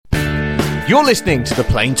You're listening to the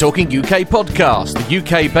Plain Talking UK podcast, the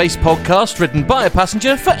UK-based podcast written by a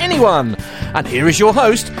passenger for anyone. And here is your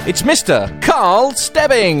host, it's Mr. Carl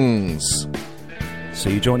Stebbings. So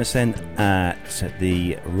you join us then at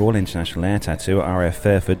the Royal International Air Tattoo at RAF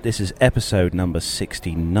Fairford. This is episode number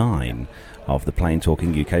 69 of the Plain Talking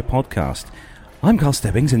UK podcast. I'm Carl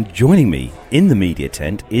Stebbings, and joining me in the media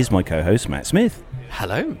tent is my co-host, Matt Smith.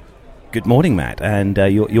 Hello. Good morning, Matt, and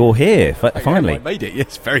you're here finally. I made it,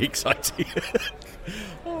 yes, very exciting.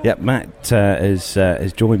 Yeah, Matt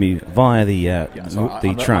has joined me via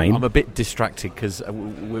the train. I'm a bit distracted because,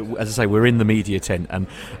 as I say, we're in the media tent, and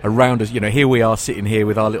around us, here we are sitting here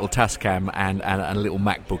with our little Tascam and a little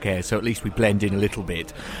MacBook Air, so at least we blend in a little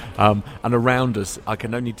bit. And around us, I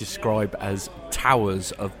can only describe as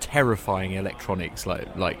towers of terrifying electronics,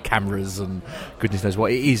 like cameras and goodness knows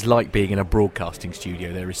what. It is like being in a broadcasting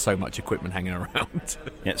studio. There is so much equipment hanging around.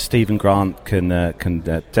 Yeah, Stephen Grant can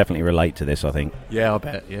definitely relate to this, I think. Yeah, I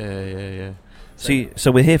bet. Yeah. So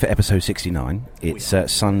we're here for episode 69. It's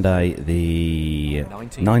Sunday the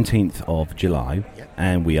 19th of July, yep.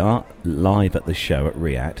 And we are live at the show at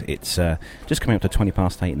RIAT. It's just coming up to 20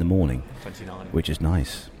 past 8 in the morning. 29. Which is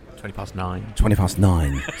nice. 20 past 9. 20 past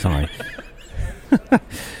 9, sorry.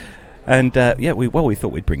 And we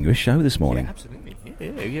thought we'd bring you a show this morning. Yeah, absolutely.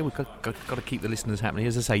 Yeah, we've got to keep the listeners happy.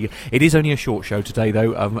 As I say, it is only a short show today,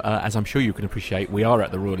 though. As I'm sure you can appreciate, we are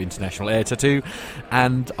at the Royal International Air Tattoo,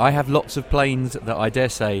 and I have lots of planes that I dare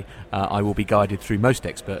say I will be guided through most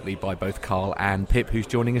expertly by both Carl and Pip, who's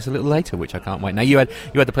joining us a little later, which I can't wait. Now, you had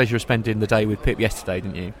the pleasure of spending the day with Pip yesterday,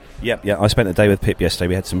 didn't you? Yeah. I spent the day with Pip yesterday.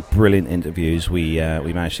 We had some brilliant interviews. We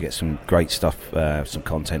managed to get some great stuff, some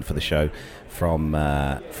content for the show from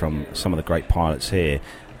some of the great pilots here.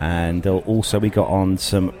 And also we got on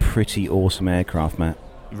some pretty awesome aircraft, Matt.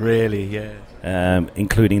 Really, yeah.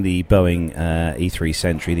 Including the Boeing E3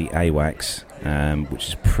 Sentry, the AWACS, which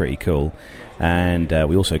is pretty cool. And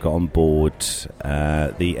we also got on board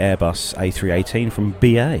the Airbus A318 from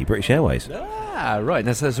BA, British Airways. Ah, right.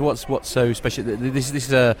 Now, so what's so special? This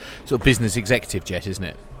is a sort of business executive jet, isn't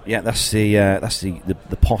it? Yeah, that's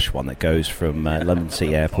the posh one that goes from London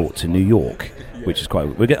City Airport to New York, which is quite.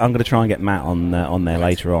 I'm going to try and get Matt on there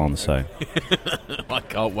later on. So I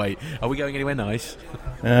can't wait. Are we going anywhere nice?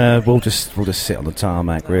 We'll just sit on the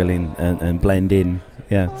tarmac really and blend in.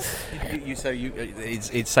 Yeah.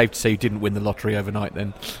 It's safe to say you didn't win the lottery overnight,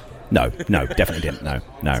 then? No, definitely didn't.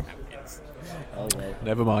 No. Oh, well,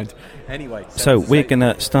 never mind. Anyway, so we're going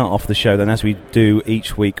to start off the show then, as we do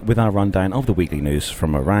each week, with our rundown of the weekly news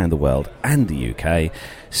from around the world and the UK.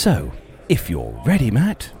 So, if you're ready,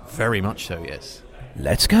 Matt. Very much so, yes.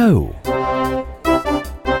 Let's go.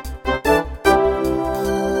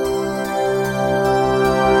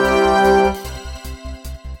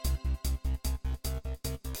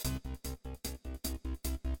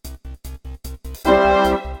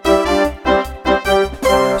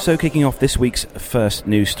 So kicking off this week's first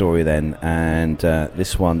news story then, and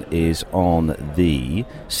this one is on the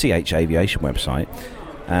CH Aviation website,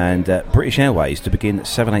 and British Airways to begin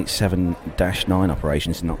 787-9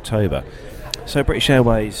 operations in October. So British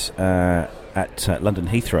Airways at London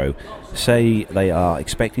Heathrow say they are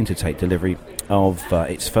expecting to take delivery of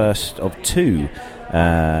its first of 22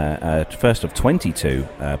 Boeing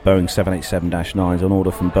 787-9s on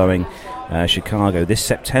order from Boeing Chicago this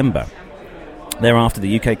September. Thereafter,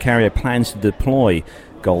 the UK carrier plans to deploy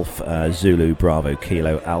Golf Zulu Bravo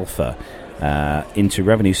Kilo Alpha into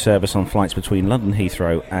revenue service on flights between London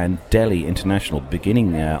Heathrow and Delhi International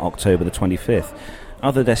beginning October the 25th.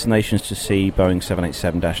 Other destinations to see Boeing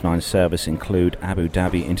 787-9 service include Abu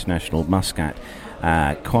Dhabi International, Muscat,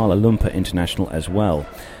 Kuala Lumpur International as well.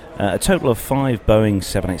 A total of 5 Boeing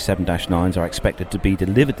 787-9s are expected to be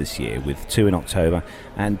delivered this year, with 2 in October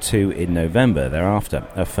and 2 in November thereafter.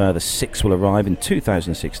 A further 6 will arrive in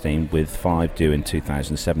 2016, with 5 due in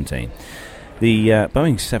 2017. The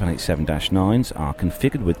Boeing 787-9s are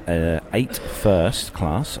configured with 8 first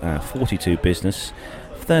class, 42 business,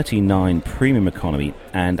 39 premium economy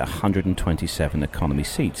and 127 economy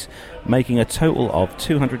seats, making a total of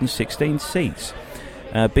 216 seats.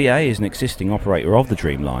 BA is an existing operator of the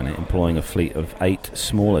Dreamliner, employing a fleet of 8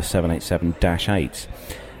 smaller 787-8s.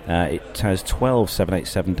 It has 12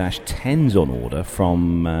 787-10s on order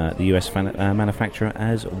from the US manufacturer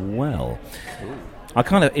as well. I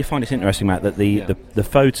find it interesting, Matt, that the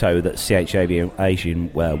photo that CH Aviation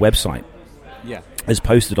website has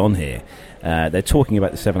posted on here, they're talking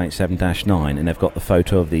about the 787-9 and they've got the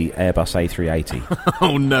photo of the Airbus A380.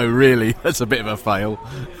 Oh no, really? That's a bit of a fail.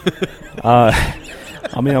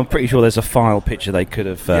 I mean, I'm pretty sure there's a file picture they could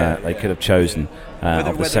have chosen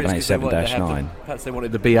of the 787-9. Perhaps they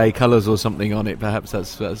wanted the BA colours or something on it. Perhaps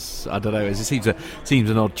that's I don't know. It seems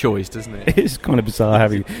an odd choice, doesn't it? It's kind of bizarre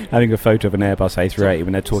having a photo of an Airbus A380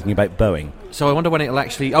 when they're talking about Boeing. So I wonder when it'll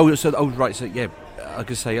actually. I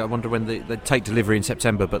could say I wonder when they take delivery in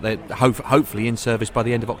September, but they're hopefully in service by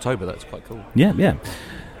the end of October. That's quite cool. Yeah.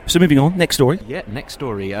 So moving on, next story. Yeah, next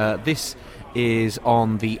story. This is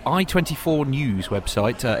on the i24 News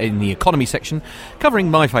website in the economy section,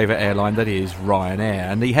 covering my favourite airline, that is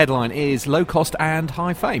Ryanair. And the headline is low cost and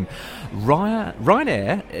high fame.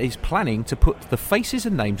 Ryanair is planning to put the faces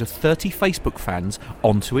and names of 30 Facebook fans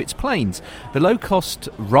onto its planes. The low cost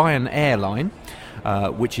Ryanair line,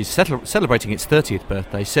 which is celebrating its 30th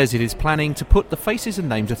birthday, says it is planning to put the faces and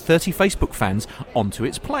names of 30 Facebook fans onto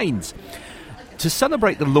its planes. To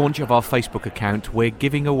celebrate the launch of our Facebook account, we're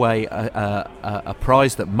giving away a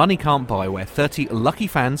prize that money can't buy, where 30 lucky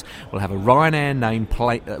fans will have a Ryanair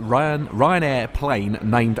plane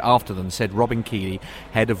named after them, said Robin Keeley,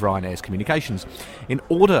 head of Ryanair's communications. In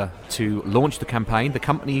order to launch the campaign, the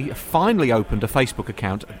company finally opened a Facebook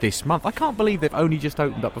account this month. I can't believe they've only just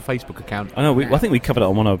opened up a Facebook account. I know. I think we covered it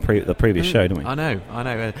on one of the previous show, didn't we? I know.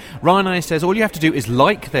 Ryanair says all you have to do is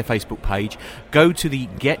like their Facebook page, go to the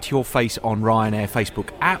Get Your Face on Ryanair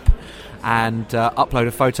Facebook app and upload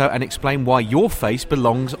a photo and explain why your face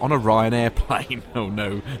belongs on a Ryanair plane. Oh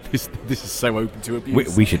no, this is so open to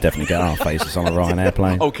abuse. We should definitely get our faces on a Ryanair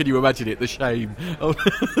plane. Oh, can you imagine it? The shame. Oh.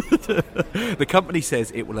 The company says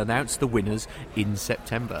it will announce the winners in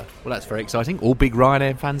September. Well, that's very exciting. All big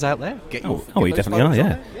Ryanair fans out there, we definitely are.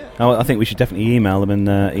 Yeah. Oh, I think we should definitely email them,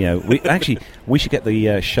 and we should get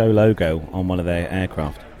the show logo on one of their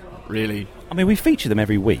aircraft. Really? I mean, we feature them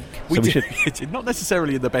every week. We should. Not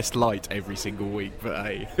necessarily in the best light every single week, but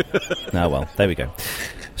hey. Oh, well, there we go.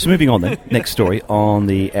 So moving on then, next story on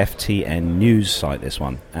the FTN News site, this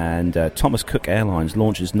one. And Thomas Cook Airlines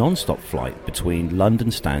launches non-stop flight between London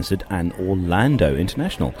Stansted and Orlando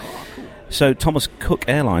International. So Thomas Cook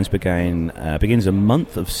Airlines begins a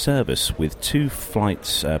month of service with 2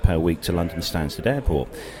 flights per week to London Stansted Airport.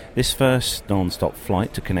 This first non-stop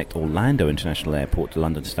flight to connect Orlando International Airport to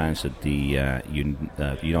London Stansted, the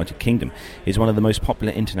United Kingdom, is one of the most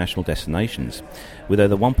popular international destinations, with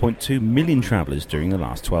over 1.2 million travellers during the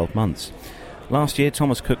last 12 months. Last year,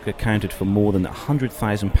 Thomas Cook accounted for more than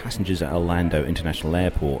 100,000 passengers at Orlando International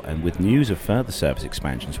Airport, and with news of further service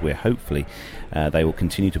expansions, we're hopefully they will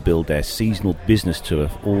continue to build their seasonal business to a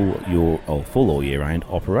full all-year-round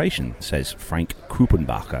operation, says Frank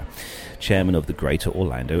Krupenbacher, chairman of the Greater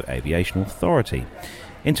Orlando Aviation Authority.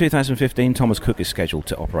 In 2015, Thomas Cook is scheduled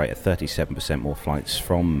to operate at 37% more flights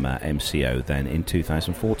from MCO than in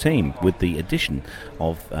 2014, with the addition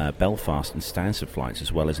of Belfast and Stansted flights,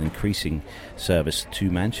 as well as increasing service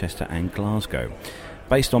to Manchester and Glasgow.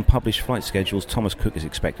 Based on published flight schedules, Thomas Cook is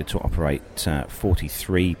expected to operate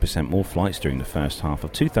 43% more flights during the first half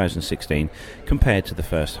of 2016 compared to the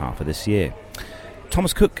first half of this year.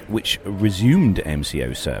 Thomas Cook, which resumed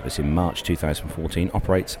MCO service in March 2014,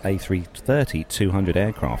 operates A330-200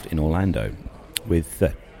 aircraft in Orlando with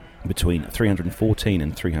between 314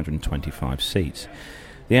 and 325 seats.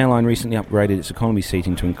 The airline recently upgraded its economy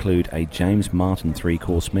seating to include a James Martin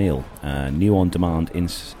 3-course meal, new on-demand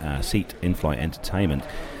seat in-flight entertainment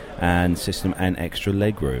and system, and extra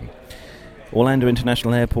legroom. Orlando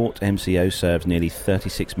International Airport, MCO, serves nearly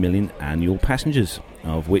 36 million annual passengers,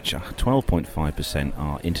 of which 12.5%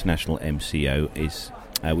 are international. MCO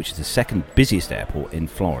which is the second busiest airport in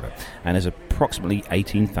Florida, and has approximately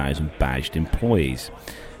 18,000 badged employees.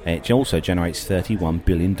 It also generates $31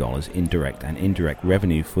 billion in direct and indirect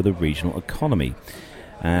revenue for the regional economy.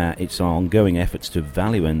 Its ongoing efforts to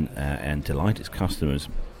value and delight its customers,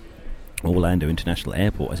 Orlando International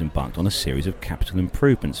Airport has embarked on a series of capital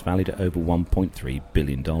improvements valued at over $1.3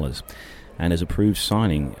 billion and has approved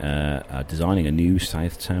designing a new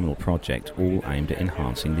South Terminal project, all aimed at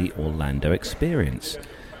enhancing the Orlando experience.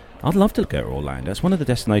 I'd love to go to Orlando. It's one of the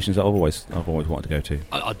destinations that I've always wanted to go to.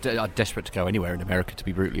 I'm desperate to go anywhere in America, to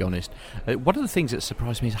be brutally honest. One of the things that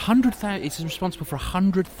surprised me is 100,000. It's responsible for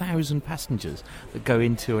 100,000 passengers that go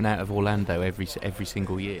into and out of Orlando every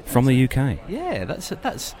single year. From the UK. Yeah,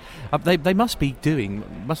 that's. They must be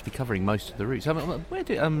covering most of the routes. Where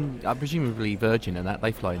do presumably Virgin and that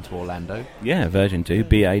they fly into Orlando? Yeah, Virgin do.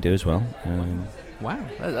 BA do as well. Wow,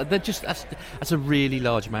 that's a really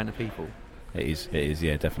large amount of people. It is,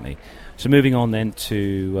 yeah, definitely. So moving on then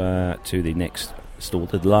to the next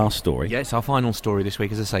the last story. Yes, our final story this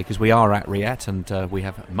week, as I say, because we are at RIAT and we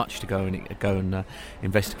have much to go and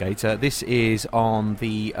investigate. This is on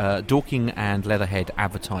the Dorking and Leatherhead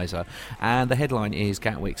Advertiser, and the headline is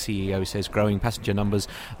Gatwick CEO says growing passenger numbers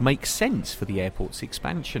make sense for the airport's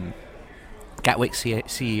expansion. Gatwick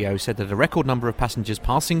CEO said that a record number of passengers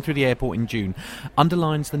passing through the airport in June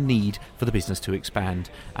underlines the need for the business to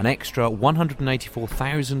expand. An extra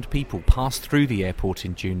 184,000 people passed through the airport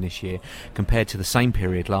in June this year compared to the same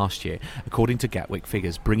period last year, according to Gatwick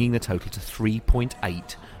figures, bringing the total to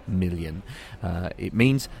 3.8 million. It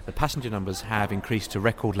means that passenger numbers have increased to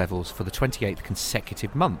record levels for the 28th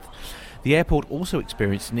consecutive month. The airport also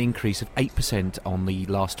experienced an increase of 8% on the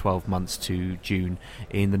last 12 months to June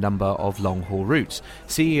in the number of long-haul routes.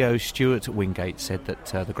 CEO Stuart Wingate said that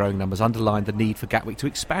the growing numbers underlined the need for Gatwick to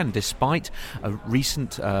expand, despite a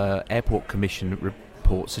recent Airport Commission report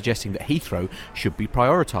suggesting that Heathrow should be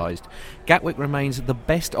prioritised. Gatwick remains the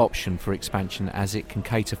best option for expansion as it can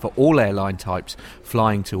cater for all airline types,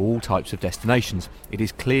 flying to all types of destinations. It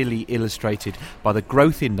is clearly illustrated by the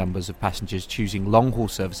growth in numbers of passengers choosing long-haul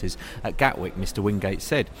services at Gatwick, Mr Wingate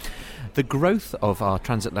said. The growth of our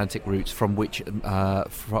transatlantic routes, from which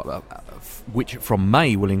from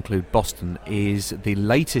May will include Boston, is the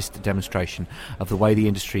latest demonstration of the way the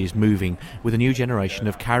industry is moving, with a new generation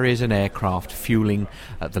of carriers and aircraft fueling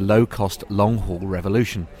the low-cost long-haul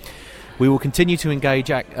revolution. We will continue to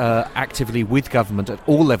engage actively with government at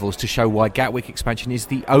all levels to show why Gatwick expansion is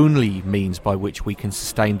the only means by which we can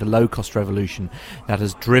sustain the low-cost revolution that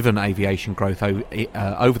has driven aviation growth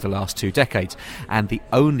over the last 2 decades, and the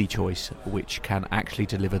only choice which can actually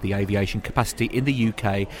deliver the aviation capacity in the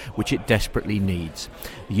UK which it desperately needs.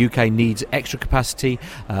 The UK needs extra capacity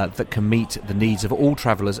that can meet the needs of all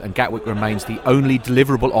travellers, and Gatwick remains the only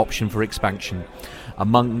deliverable option for expansion.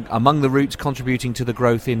 Among the routes contributing to the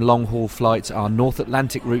growth in long-haul flights are North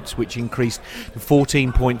Atlantic routes, which increased to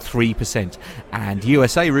 14.3%, and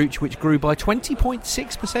USA routes, which grew by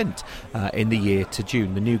 20.6% in the year to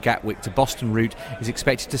June. The new Gatwick to Boston route is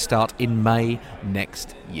expected to start in May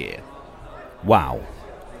next year. Wow.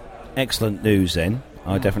 Excellent news then.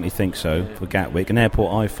 I definitely think so for Gatwick, an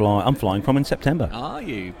airport I'm flying from in September. Are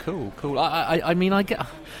you? Cool.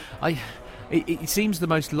 It seems the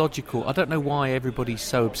most logical. I don't know why everybody's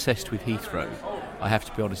so obsessed with Heathrow, I have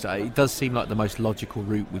to be honest. It does seem like the most logical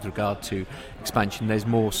route with regard to expansion. There's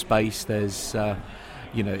more space, there's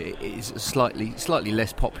it's slightly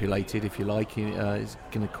less populated, if you like. It's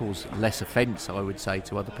going to cause less offence, I would say,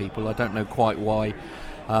 to other people. I don't know quite why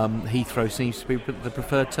Heathrow seems to be the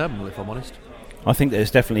preferred terminal, if I'm honest. I think there's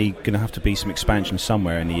definitely going to have to be some expansion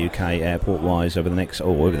somewhere in the UK airport-wise over the next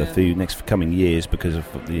next coming years because of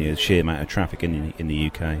the sheer amount of traffic in the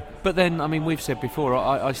UK. But then, I mean, we've said before,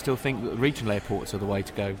 I still think that regional airports are the way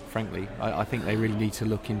to go. Frankly, I think they really need to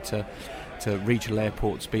look into regional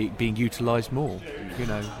airports being utilised more. You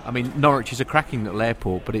know, I mean, Norwich is a cracking little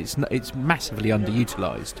airport, but it's massively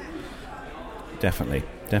underutilised. Definitely.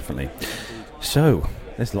 So.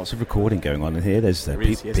 There's lots of recording going on in here. There's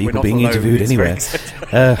people being alone, interviewed anywhere.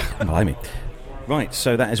 Blimey. Right,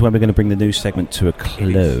 so that is when we're going to bring the news segment to a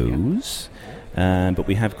close. But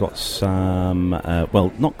we have got some,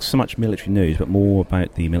 not so much military news, but more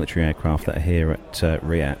about the military aircraft that are here at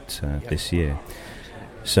RIAT this year.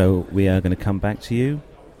 So we are going to come back to you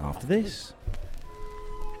after this.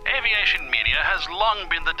 Aviation media has long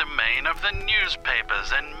been the domain of the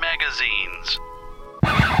newspapers and magazines.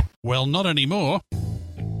 Well, not anymore.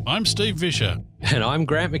 I'm Steve Vischer. And I'm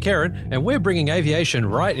Grant McCarran, and we're bringing aviation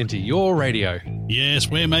right into your radio. Yes,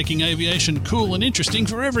 we're making aviation cool and interesting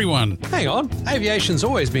for everyone. Hang on, aviation's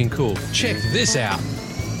always been cool. Check this out.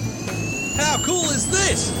 How cool is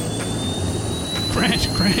this? Grant,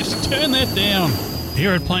 turn that down.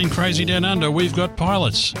 Here at Plane Crazy Down Under, we've got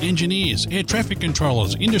pilots, engineers, air traffic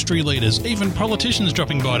controllers, industry leaders, even politicians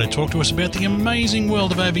dropping by to talk to us about the amazing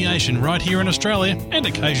world of aviation right here in Australia and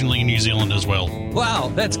occasionally New Zealand as well. Wow,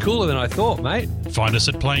 that's cooler than I thought, mate. Find us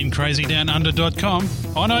at planecrazydownunder.com,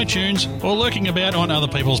 on iTunes, or lurking about on other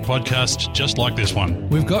people's podcasts just like this one.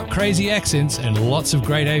 We've got crazy accents and lots of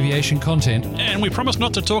great aviation content. And we promise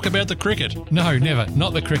not to talk about the cricket. No, never.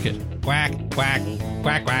 Not the cricket. Quack, quack,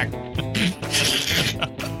 quack, quack.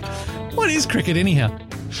 What is cricket anyhow?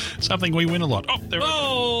 Something we win a lot.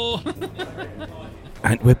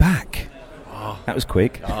 And we're back. That was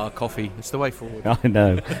quick. Coffee. It's the way forward. I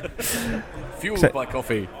know. Fueled by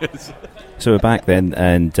coffee. So we're back then,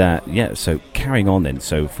 and so carrying on then.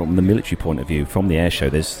 So from the military point of view, from the air show,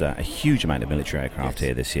 there's a huge amount of military aircraft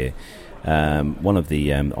here this year. One of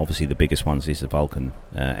the obviously the biggest ones is the Vulcan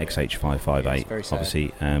XH558. Yes,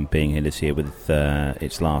 obviously being here this year with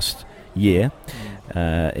its last year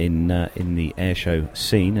in the airshow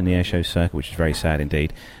scene and the airshow circuit, which is very sad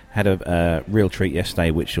indeed. Had a real treat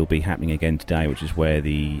yesterday, which will be happening again today, which is where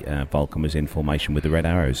the Vulcan was in formation with the Red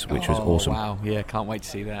Arrows, which was awesome. Wow, yeah, can't wait to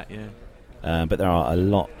see that, yeah. But there are a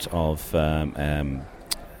lot of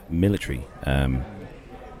military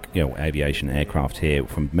aviation aircraft here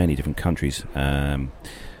from many different countries.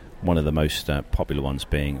 One of the most popular ones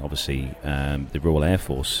being obviously the Royal Air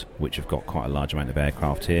Force, which have got quite a large amount of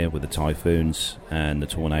aircraft here with the Typhoons and the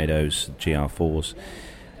Tornadoes, the GR4s.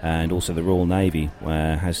 And also the Royal Navy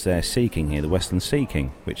has their Sea King here, the Western Sea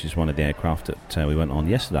King, which is one of the aircraft that we went on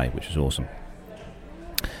yesterday, which was awesome.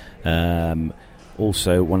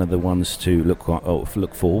 Also, one of the ones to look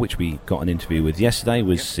for, which we got an interview with yesterday,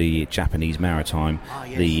 was the Japanese Maritime,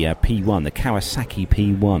 the P1, the Kawasaki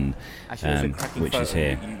P1, which is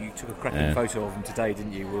here. You took a cracking photo of them today,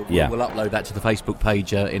 didn't you? We'll upload that to the Facebook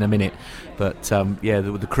page in a minute. But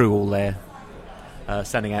the crew all there.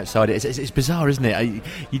 Standing outside it. It's bizarre, isn't it?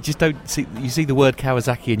 You just don't see. You see the word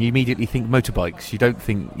Kawasaki and you immediately think motorbikes. You don't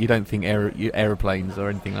think aeroplanes or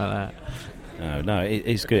anything like that. No,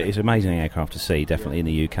 it's good. It's an amazing aircraft to see. Definitely in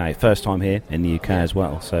the UK. First time here in the UK as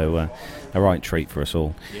well. So a right treat for us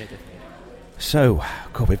all. Yeah, definitely. So,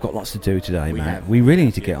 God, we've got lots to do today, Matt. We really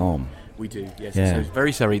need to get on. We do, yes. Yeah. So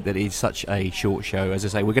very sorry that it's such a short show. As I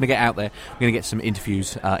say, we're going to get out there. We're going to get some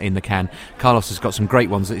interviews in the can. Carlos has got some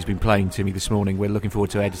great ones that he's been playing to me this morning. We're looking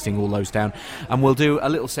forward to editing all those down. And we'll do a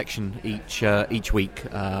little section each week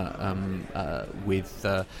with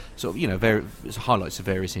highlights of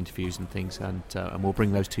various interviews and things. And we'll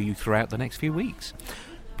bring those to you throughout the next few weeks.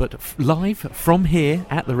 But live from here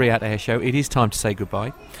at the Riyadh Air Show, it is time to say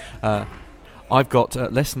goodbye. I've got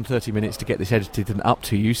less than 30 minutes to get this edited and up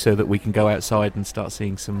to you so that we can go outside and start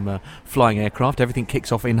seeing some flying aircraft. Everything kicks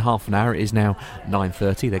off in half an hour. It is now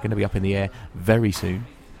 9:30. They're going to be up in the air very soon.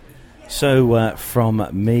 So from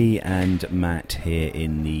me and Matt here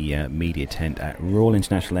in the media tent at Royal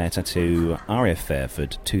International Air Tattoo RAF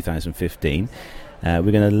Fairford 2015, we're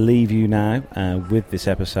going to leave you now with this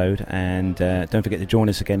episode. And don't forget to join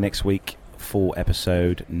us again next week for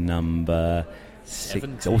episode number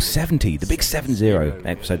 70, the big 70,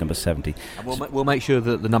 episode number 70. And we'll make sure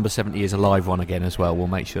that the number 70 is a live one again as well. We'll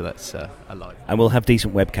make sure that's alive. And we'll have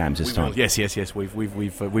decent webcams this time. Yes.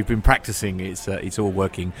 We've been practicing. It's all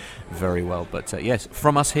working very well. But yes,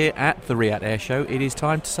 from us here at the Riyadh Air Show, it is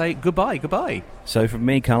time to say goodbye. So from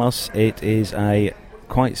me, Carlos, it is a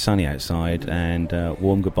quite sunny outside and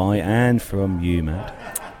warm goodbye. And from you,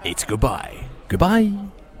 Matt, it's goodbye. Goodbye.